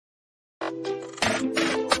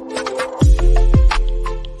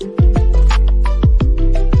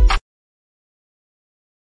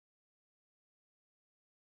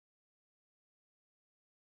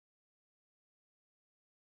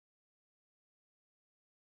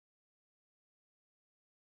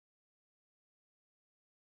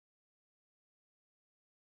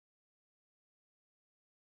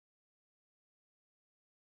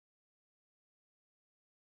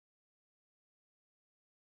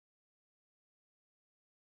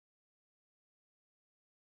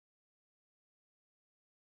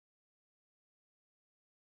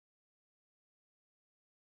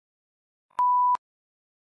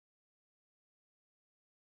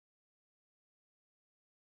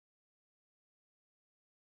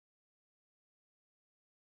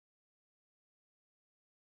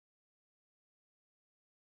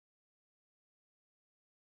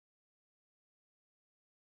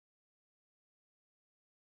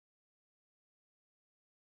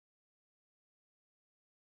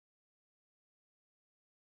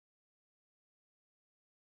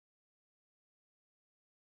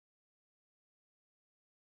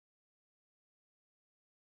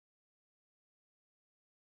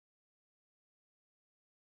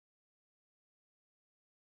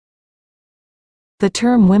The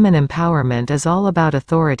term women empowerment is all about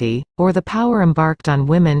authority, or the power embarked on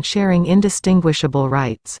women sharing indistinguishable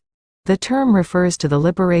rights. The term refers to the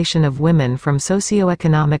liberation of women from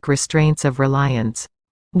socioeconomic restraints of reliance.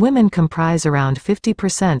 Women comprise around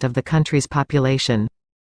 50% of the country's population.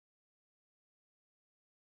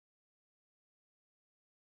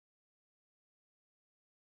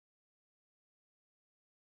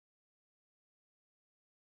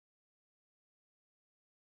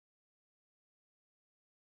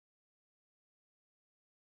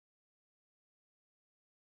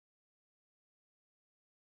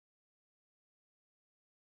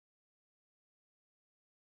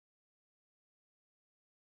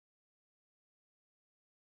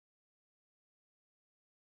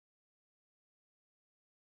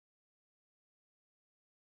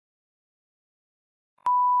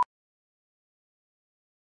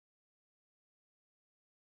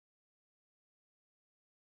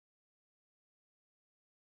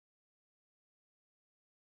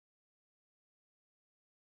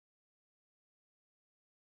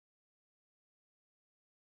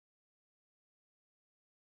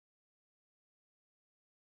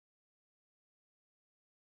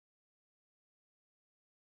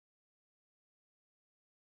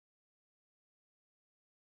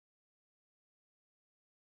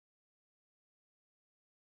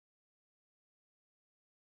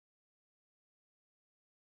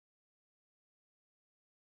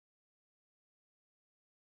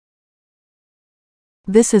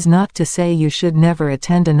 This is not to say you should never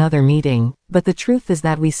attend another meeting, but the truth is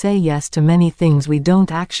that we say yes to many things we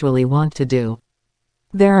don't actually want to do.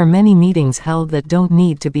 There are many meetings held that don't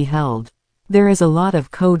need to be held. There is a lot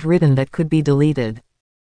of code written that could be deleted.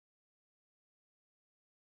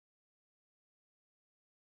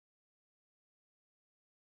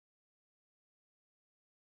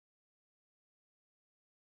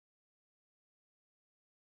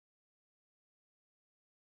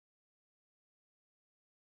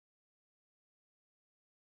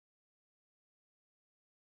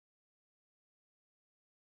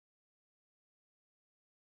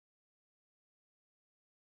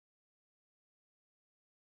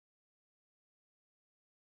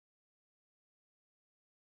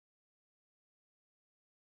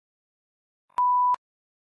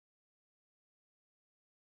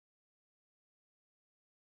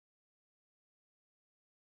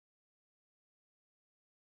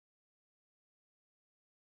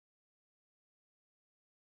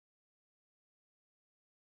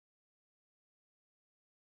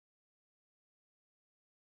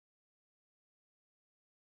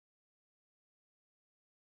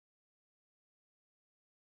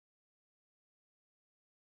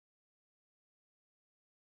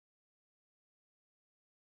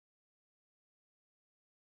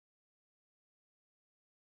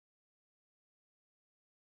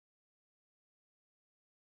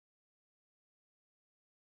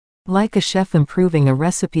 Like a chef improving a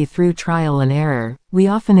recipe through trial and error, we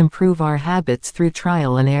often improve our habits through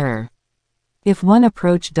trial and error. If one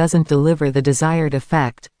approach doesn't deliver the desired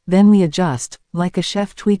effect, then we adjust, like a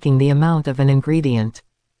chef tweaking the amount of an ingredient.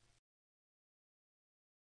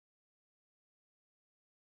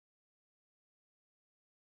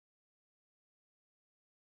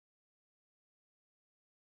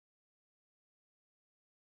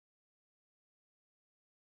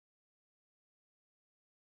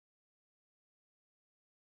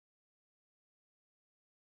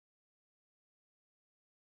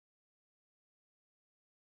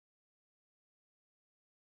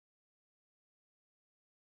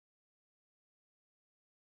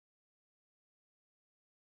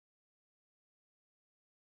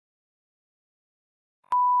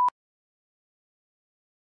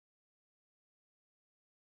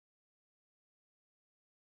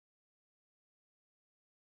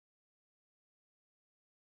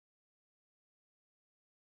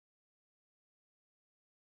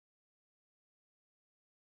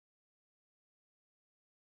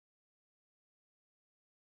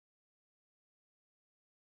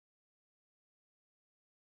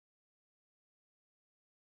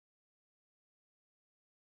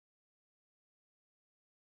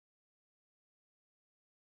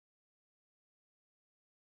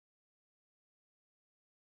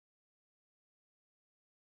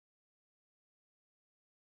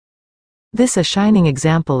 This a shining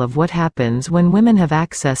example of what happens when women have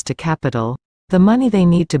access to capital, the money they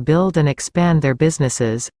need to build and expand their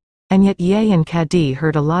businesses, and yet Ye and Kadi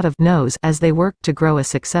heard a lot of no's as they worked to grow a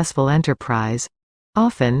successful enterprise.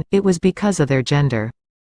 Often, it was because of their gender.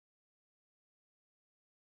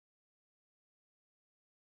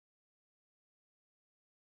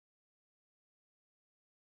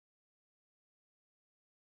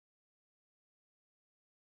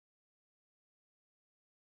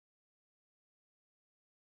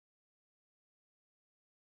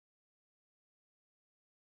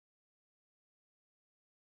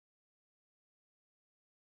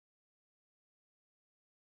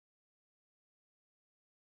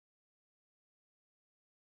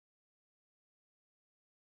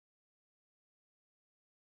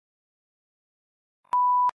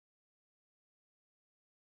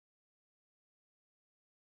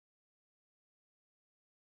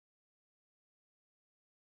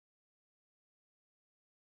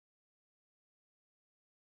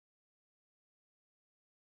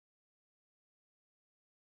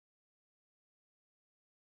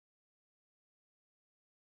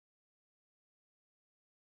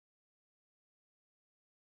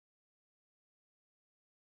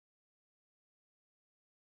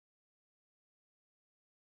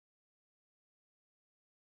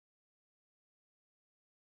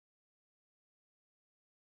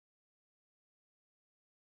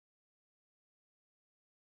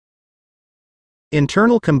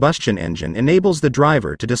 Internal combustion engine enables the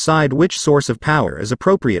driver to decide which source of power is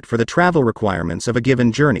appropriate for the travel requirements of a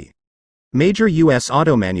given journey. Major U.S.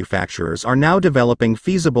 auto manufacturers are now developing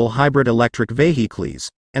feasible hybrid electric vehicles,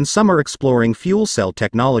 and some are exploring fuel cell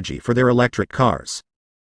technology for their electric cars.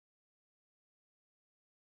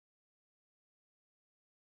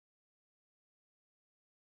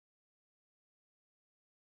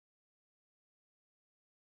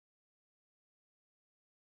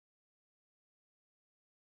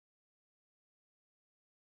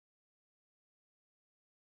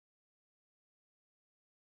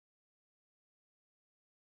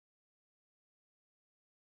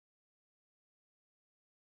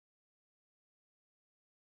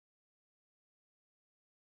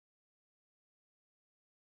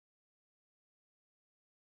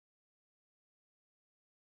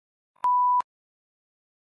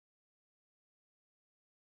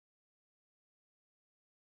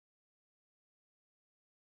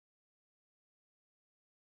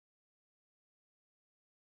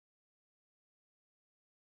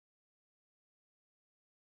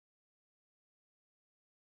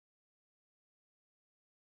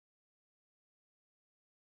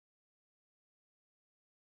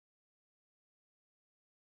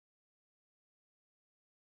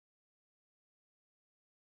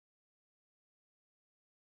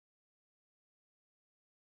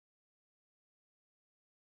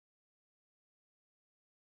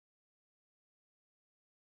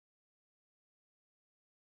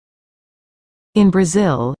 In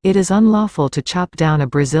Brazil, it is unlawful to chop down a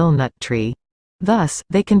Brazil nut tree. Thus,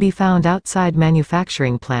 they can be found outside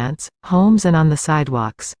manufacturing plants, homes and on the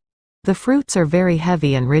sidewalks. The fruits are very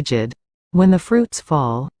heavy and rigid. When the fruits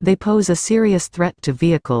fall, they pose a serious threat to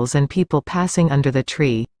vehicles and people passing under the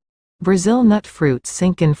tree. Brazil nut fruits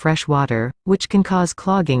sink in fresh water, which can cause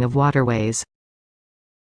clogging of waterways.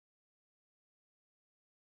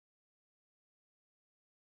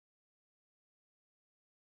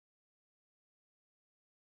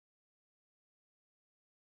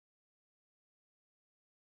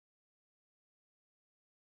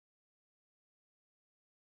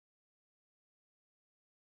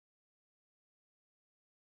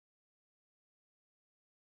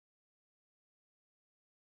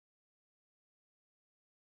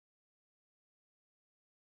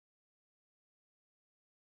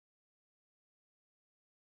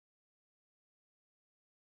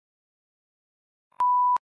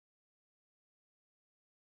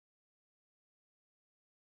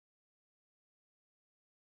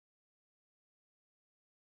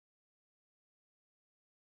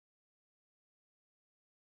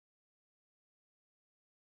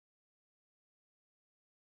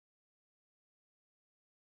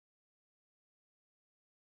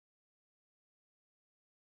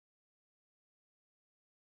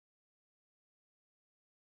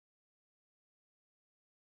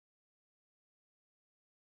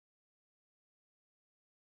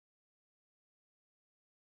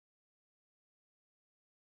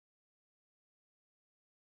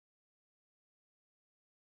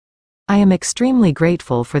 I am extremely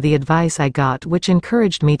grateful for the advice I got, which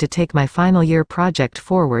encouraged me to take my final year project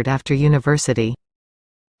forward after university.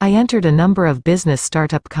 I entered a number of business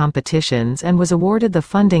startup competitions and was awarded the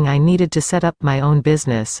funding I needed to set up my own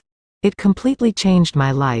business. It completely changed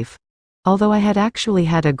my life. Although I had actually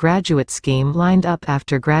had a graduate scheme lined up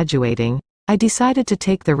after graduating, I decided to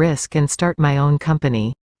take the risk and start my own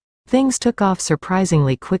company. Things took off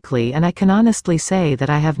surprisingly quickly, and I can honestly say that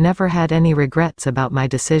I have never had any regrets about my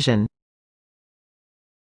decision.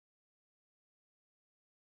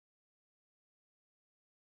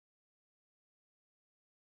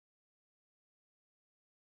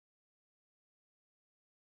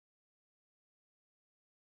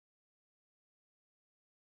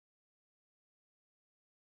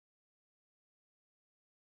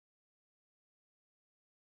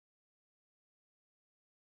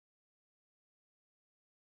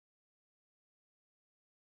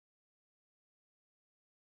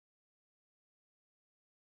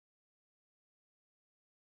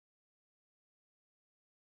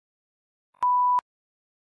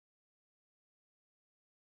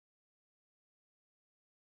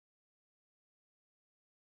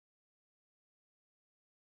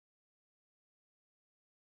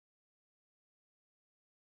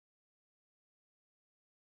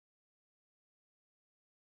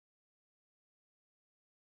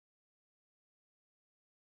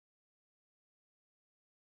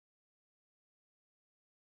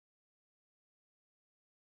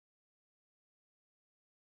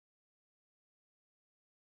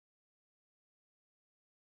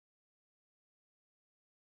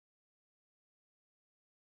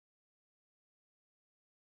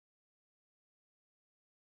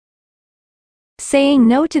 Saying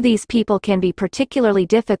no to these people can be particularly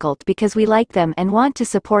difficult because we like them and want to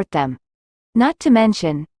support them. Not to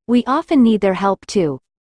mention, we often need their help too.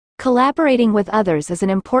 Collaborating with others is an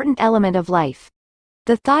important element of life.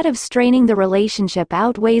 The thought of straining the relationship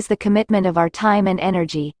outweighs the commitment of our time and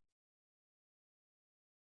energy.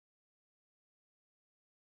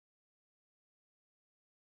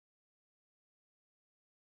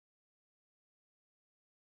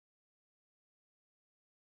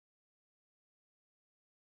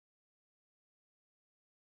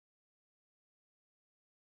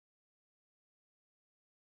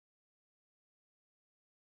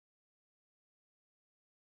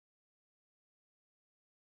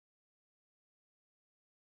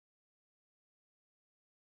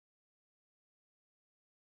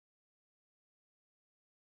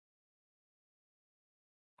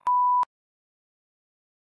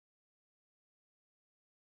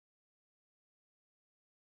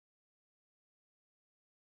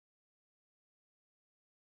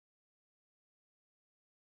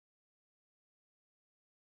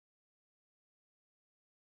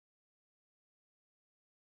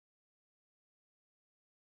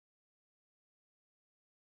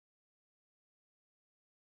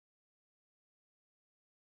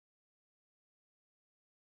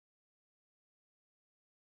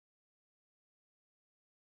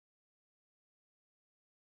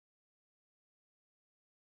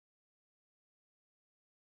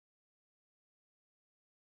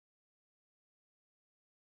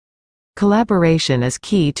 Collaboration is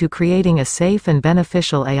key to creating a safe and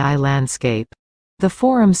beneficial AI landscape. The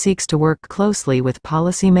forum seeks to work closely with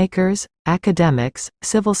policymakers, academics,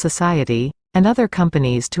 civil society, and other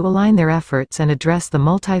companies to align their efforts and address the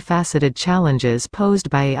multifaceted challenges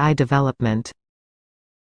posed by AI development.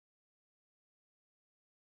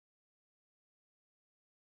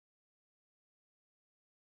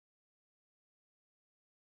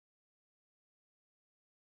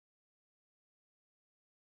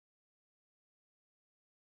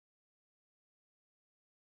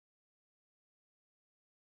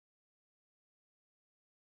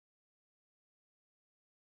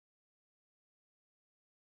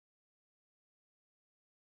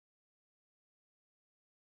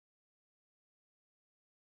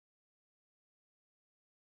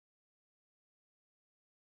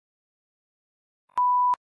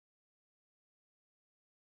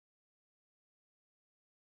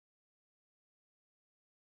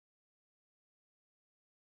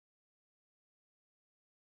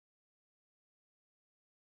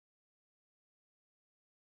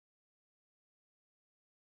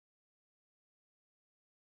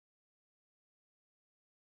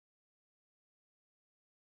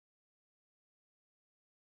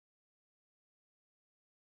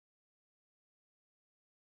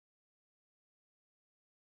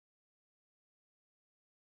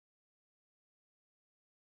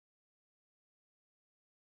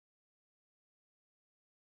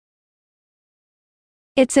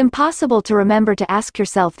 It's impossible to remember to ask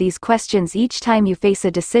yourself these questions each time you face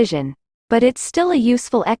a decision, but it's still a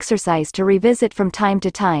useful exercise to revisit from time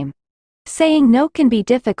to time. Saying no can be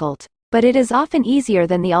difficult, but it is often easier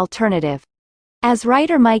than the alternative. As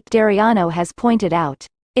writer Mike Dariano has pointed out,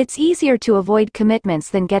 it's easier to avoid commitments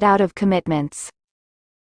than get out of commitments.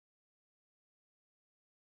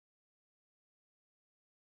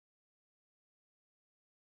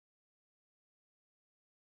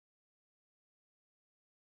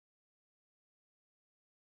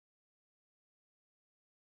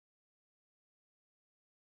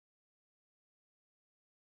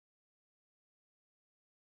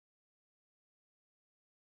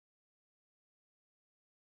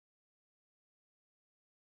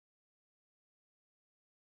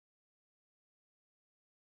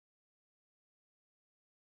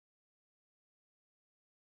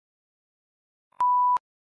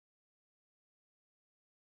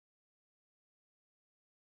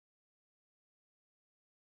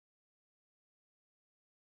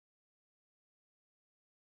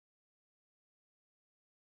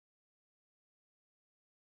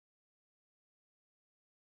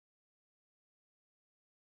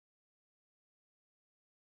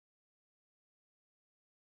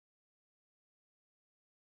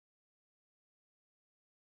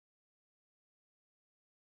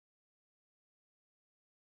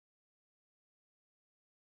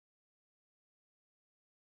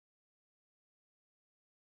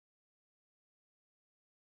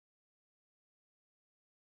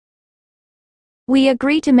 We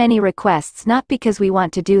agree to many requests not because we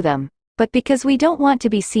want to do them, but because we don't want to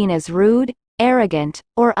be seen as rude, arrogant,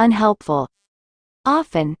 or unhelpful.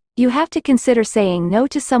 Often, you have to consider saying no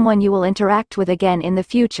to someone you will interact with again in the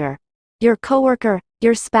future. Your coworker,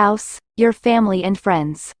 your spouse, your family and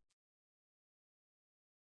friends.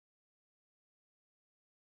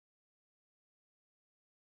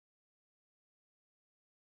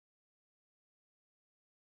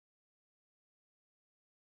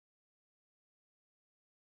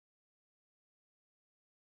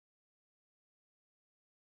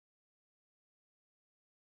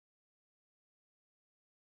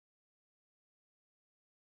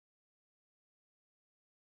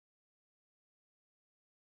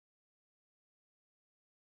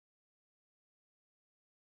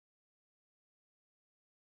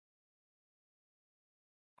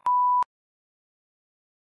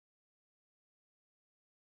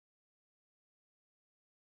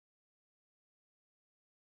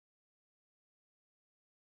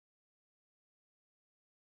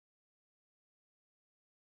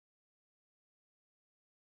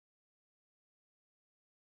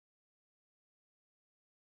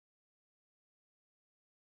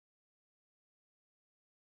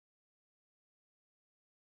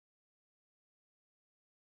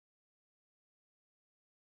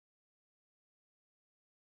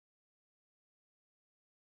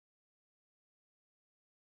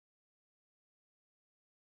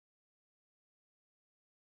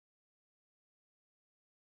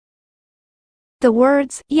 The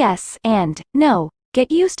words yes and no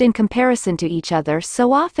get used in comparison to each other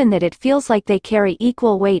so often that it feels like they carry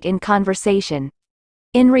equal weight in conversation.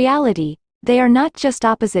 In reality, they are not just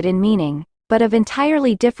opposite in meaning, but of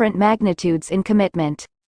entirely different magnitudes in commitment.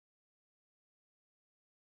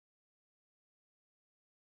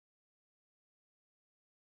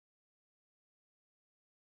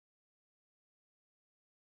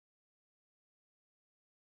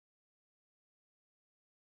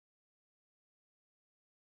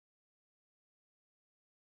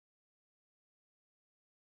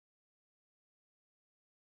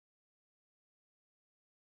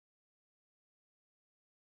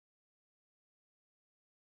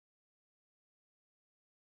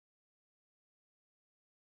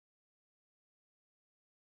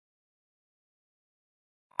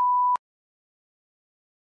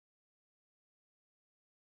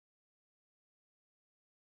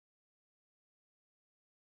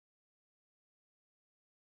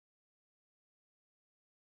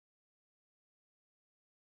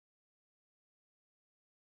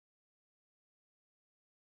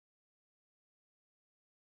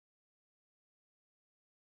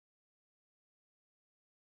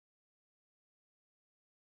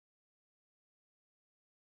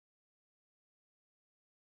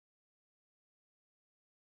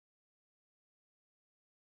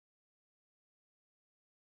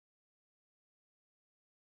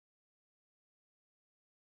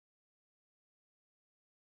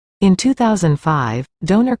 In 2005,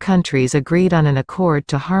 donor countries agreed on an accord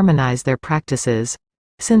to harmonize their practices.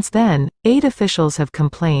 Since then, aid officials have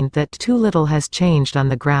complained that too little has changed on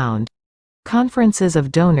the ground. Conferences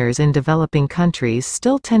of donors in developing countries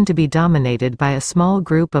still tend to be dominated by a small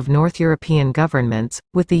group of North European governments,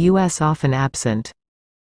 with the US often absent.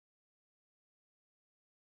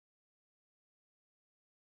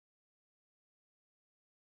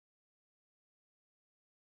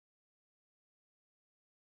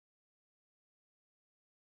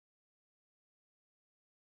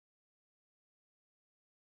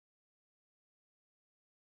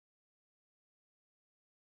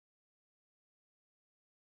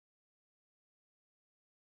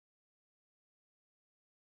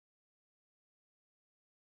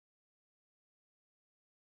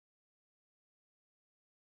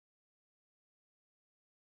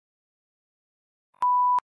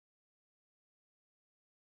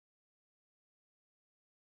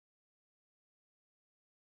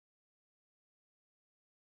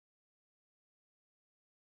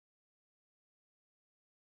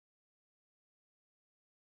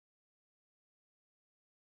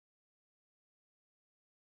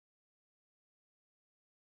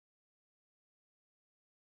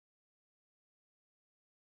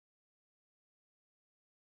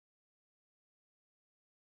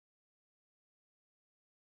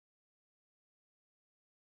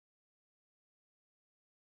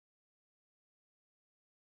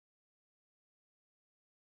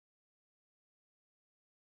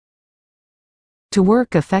 To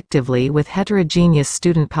work effectively with heterogeneous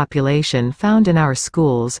student population found in our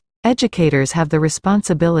schools, educators have the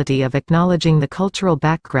responsibility of acknowledging the cultural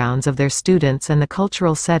backgrounds of their students and the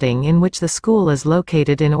cultural setting in which the school is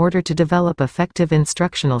located in order to develop effective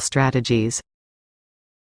instructional strategies.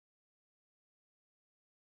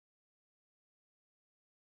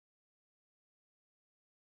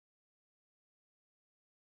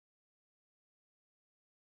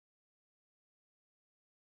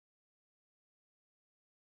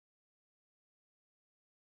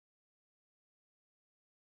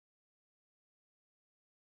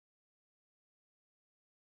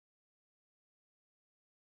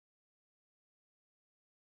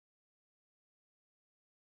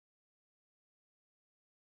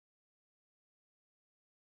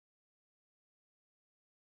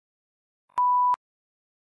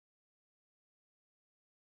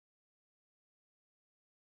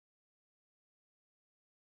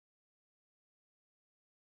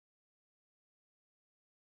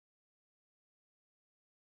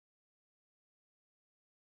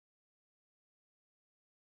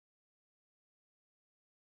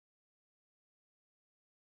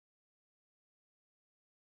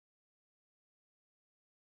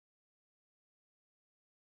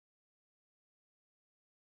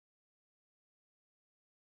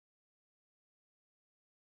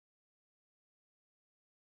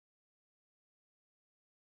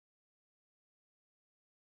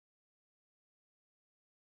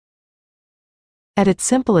 At its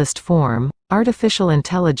simplest form, artificial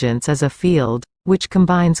intelligence is a field which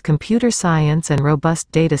combines computer science and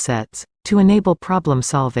robust datasets to enable problem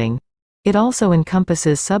solving. It also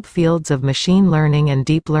encompasses subfields of machine learning and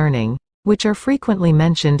deep learning, which are frequently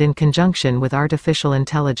mentioned in conjunction with artificial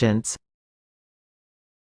intelligence.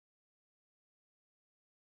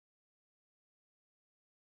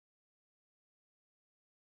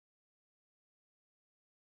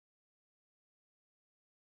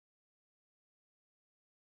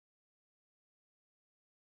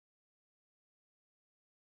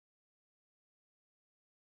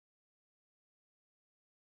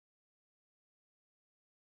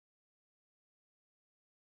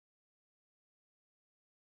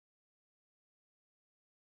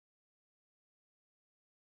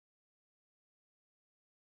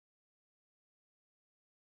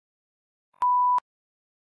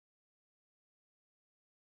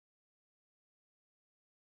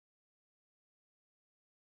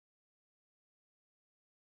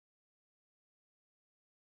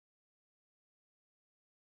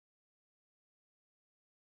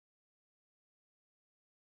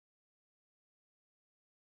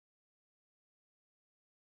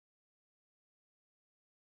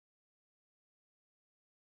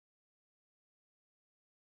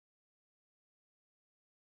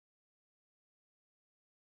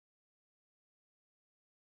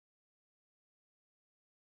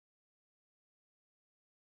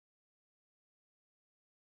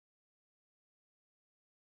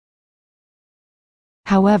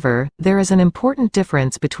 However, there is an important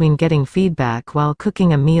difference between getting feedback while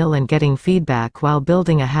cooking a meal and getting feedback while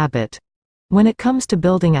building a habit. When it comes to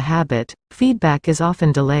building a habit, feedback is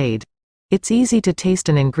often delayed. It's easy to taste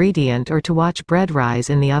an ingredient or to watch bread rise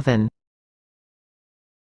in the oven.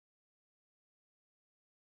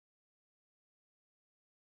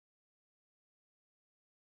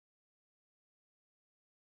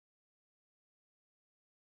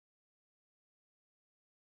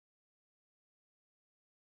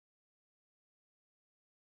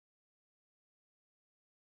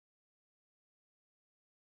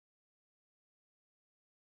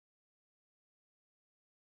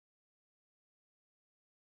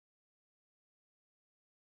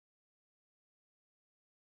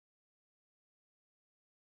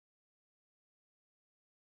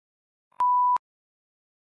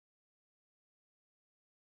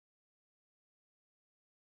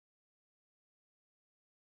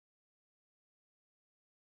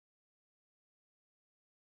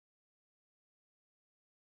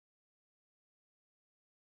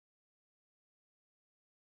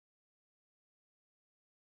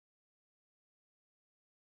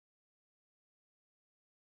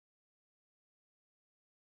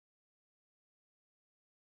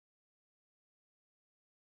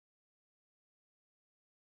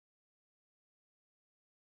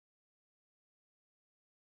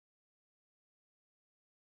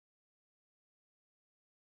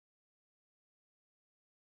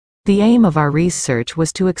 The aim of our research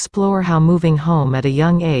was to explore how moving home at a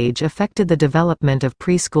young age affected the development of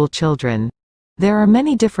preschool children. There are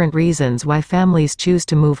many different reasons why families choose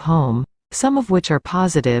to move home, some of which are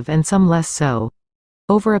positive and some less so.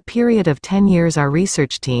 Over a period of 10 years, our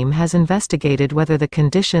research team has investigated whether the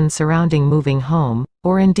conditions surrounding moving home,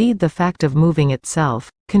 or indeed the fact of moving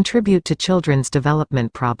itself, contribute to children's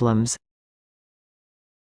development problems.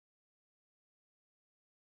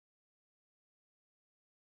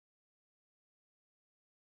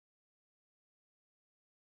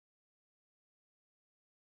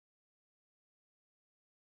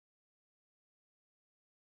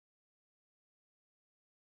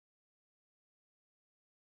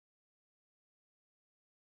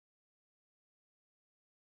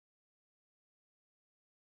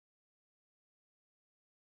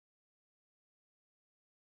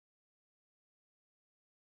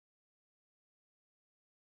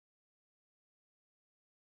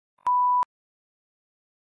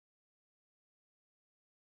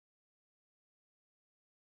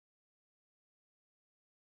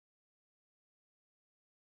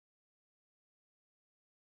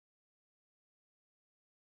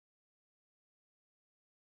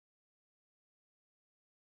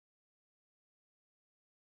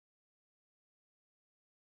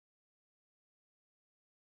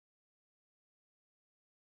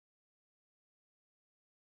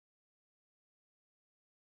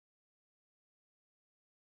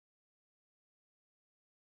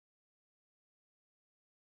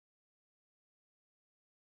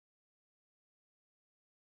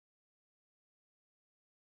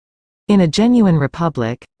 In a genuine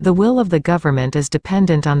republic, the will of the government is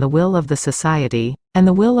dependent on the will of the society, and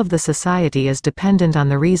the will of the society is dependent on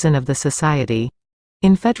the reason of the society.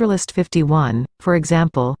 In Federalist 51, for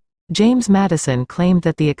example, James Madison claimed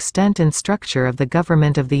that the extent and structure of the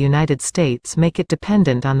government of the United States make it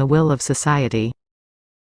dependent on the will of society.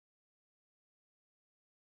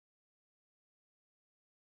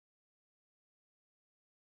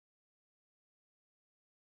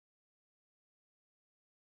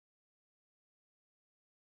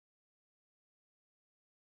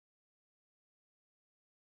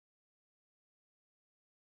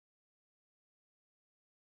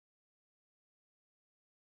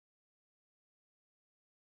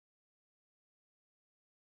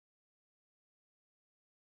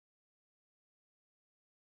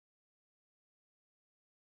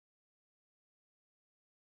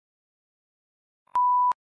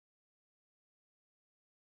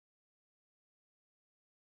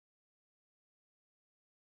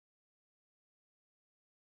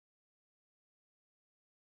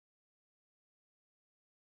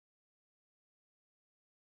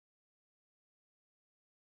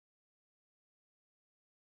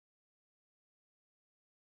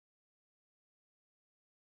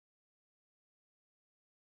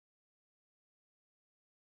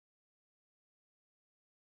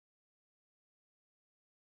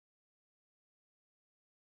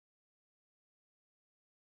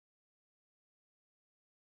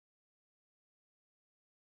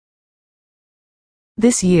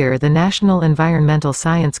 This year, the National Environmental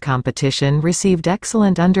Science Competition received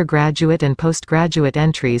excellent undergraduate and postgraduate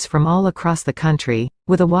entries from all across the country,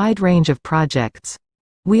 with a wide range of projects.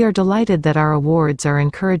 We are delighted that our awards are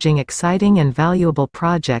encouraging exciting and valuable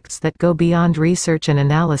projects that go beyond research and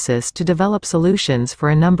analysis to develop solutions for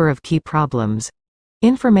a number of key problems.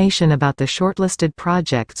 Information about the shortlisted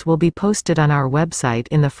projects will be posted on our website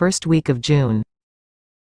in the first week of June.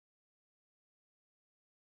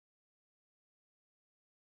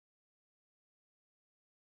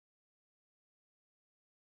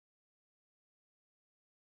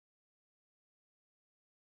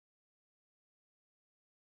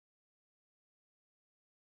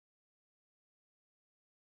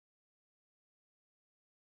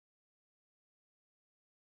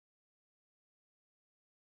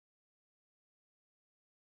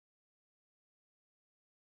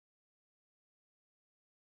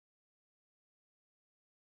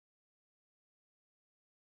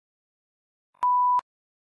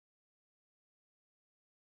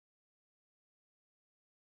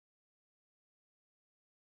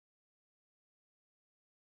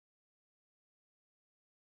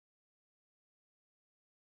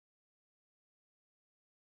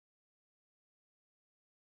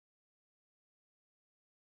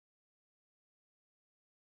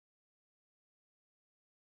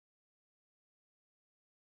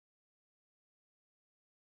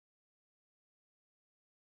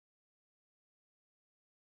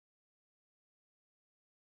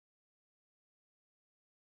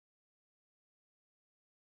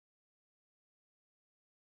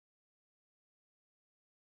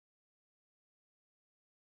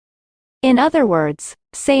 In other words,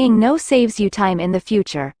 saying no saves you time in the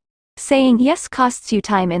future. Saying yes costs you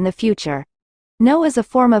time in the future. No is a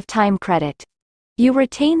form of time credit. You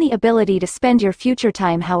retain the ability to spend your future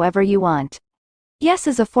time however you want. Yes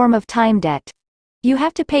is a form of time debt. You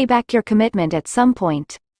have to pay back your commitment at some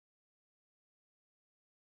point.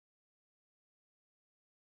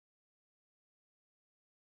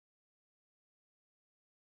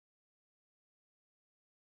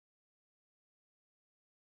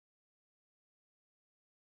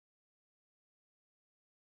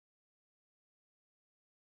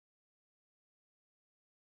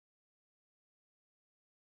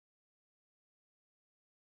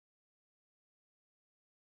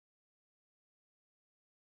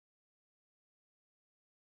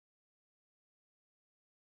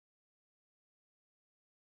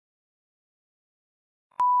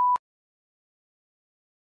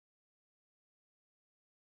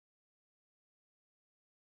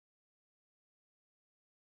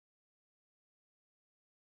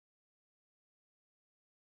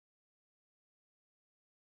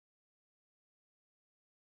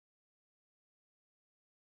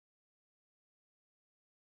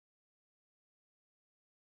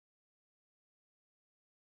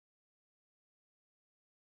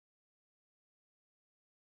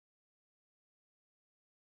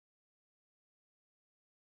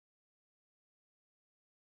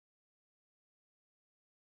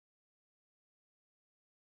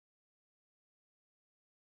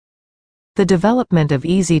 The development of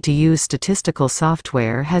easy-to-use statistical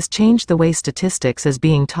software has changed the way statistics is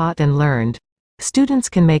being taught and learned. Students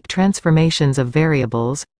can make transformations of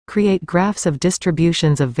variables, create graphs of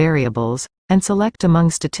distributions of variables, and select among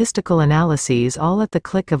statistical analyses all at the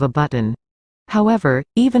click of a button. However,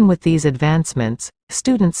 even with these advancements,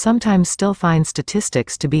 students sometimes still find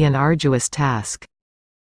statistics to be an arduous task.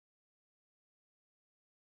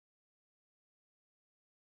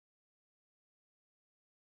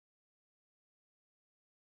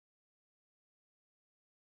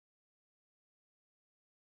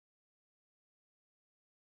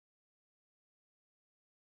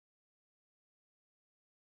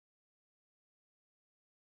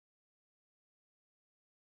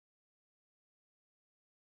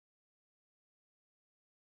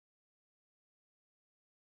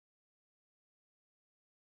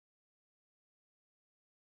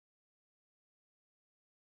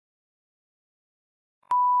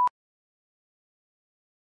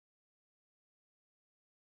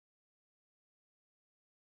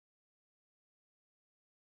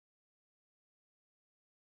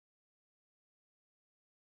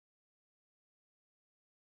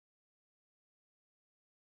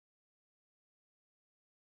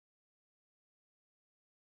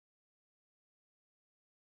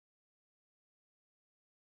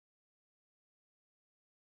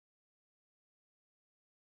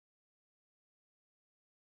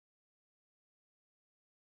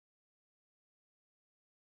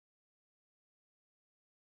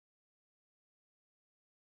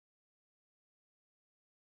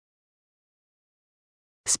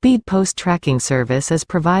 Speed Post Tracking Service is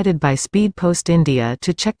provided by Speed Post India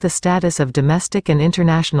to check the status of domestic and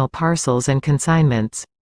international parcels and consignments.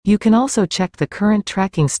 You can also check the current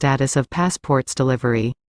tracking status of passports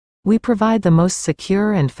delivery. We provide the most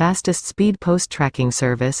secure and fastest Speed Post Tracking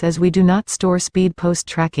service as we do not store Speed Post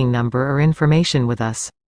tracking number or information with us.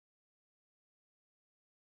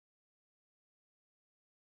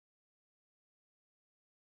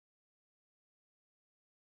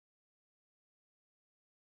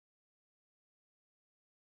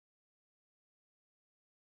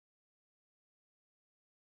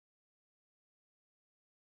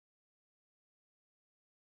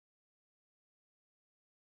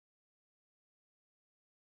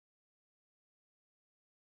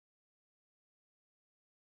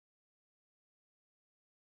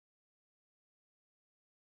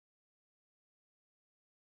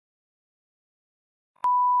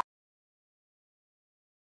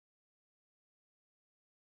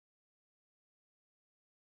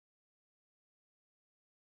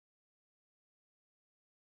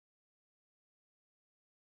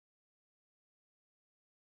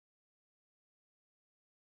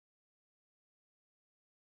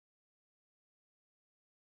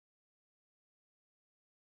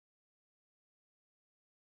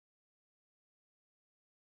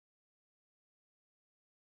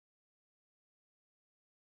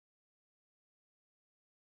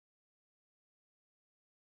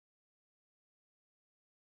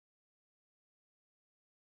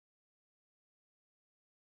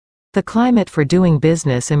 The climate for doing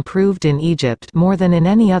business improved in Egypt more than in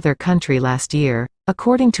any other country last year,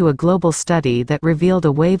 according to a global study that revealed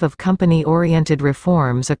a wave of company-oriented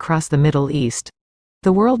reforms across the Middle East.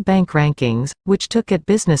 The World Bank rankings, which took at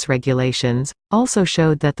business regulations, also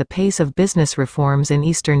showed that the pace of business reforms in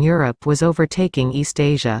Eastern Europe was overtaking East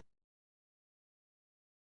Asia.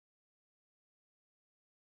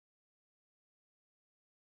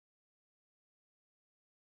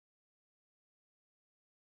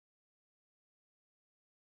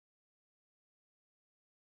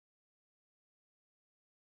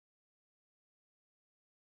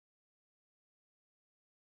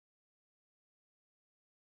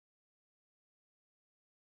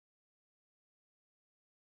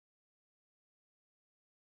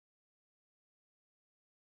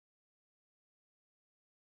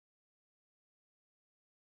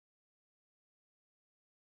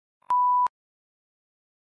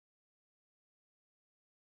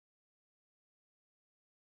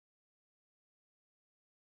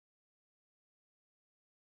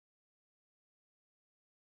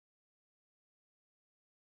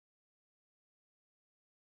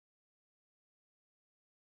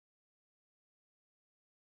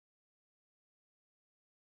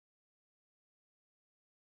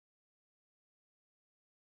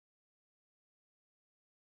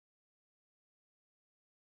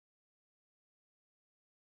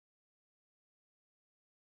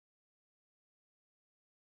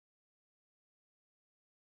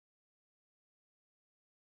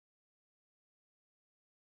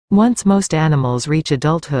 Once most animals reach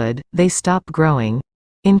adulthood, they stop growing.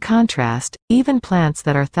 In contrast, even plants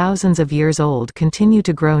that are thousands of years old continue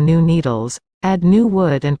to grow new needles, add new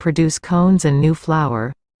wood and produce cones and new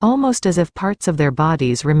flower, almost as if parts of their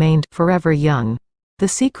bodies remained forever young. The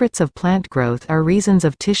secrets of plant growth are reasons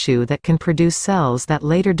of tissue that can produce cells that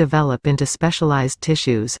later develop into specialized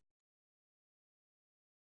tissues.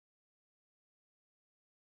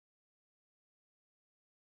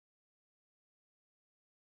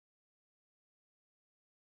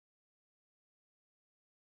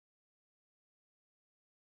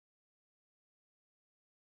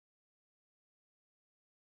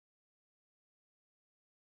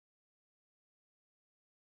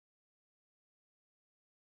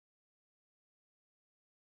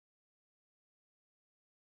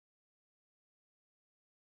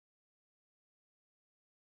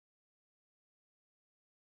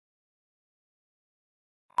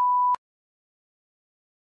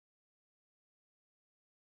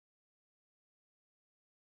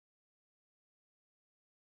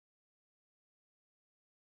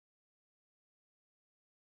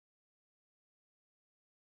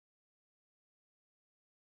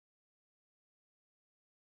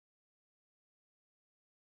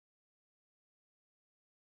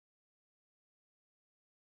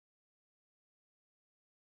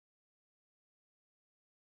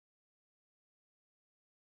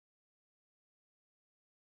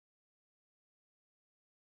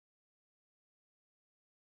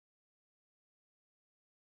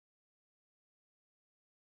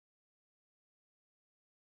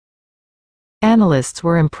 Analysts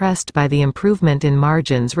were impressed by the improvement in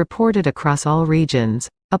margins reported across all regions,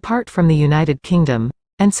 apart from the United Kingdom,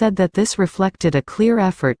 and said that this reflected a clear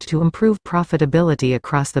effort to improve profitability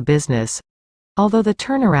across the business. Although the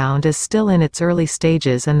turnaround is still in its early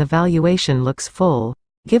stages and the valuation looks full,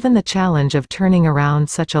 given the challenge of turning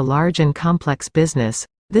around such a large and complex business,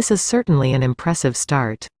 this is certainly an impressive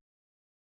start.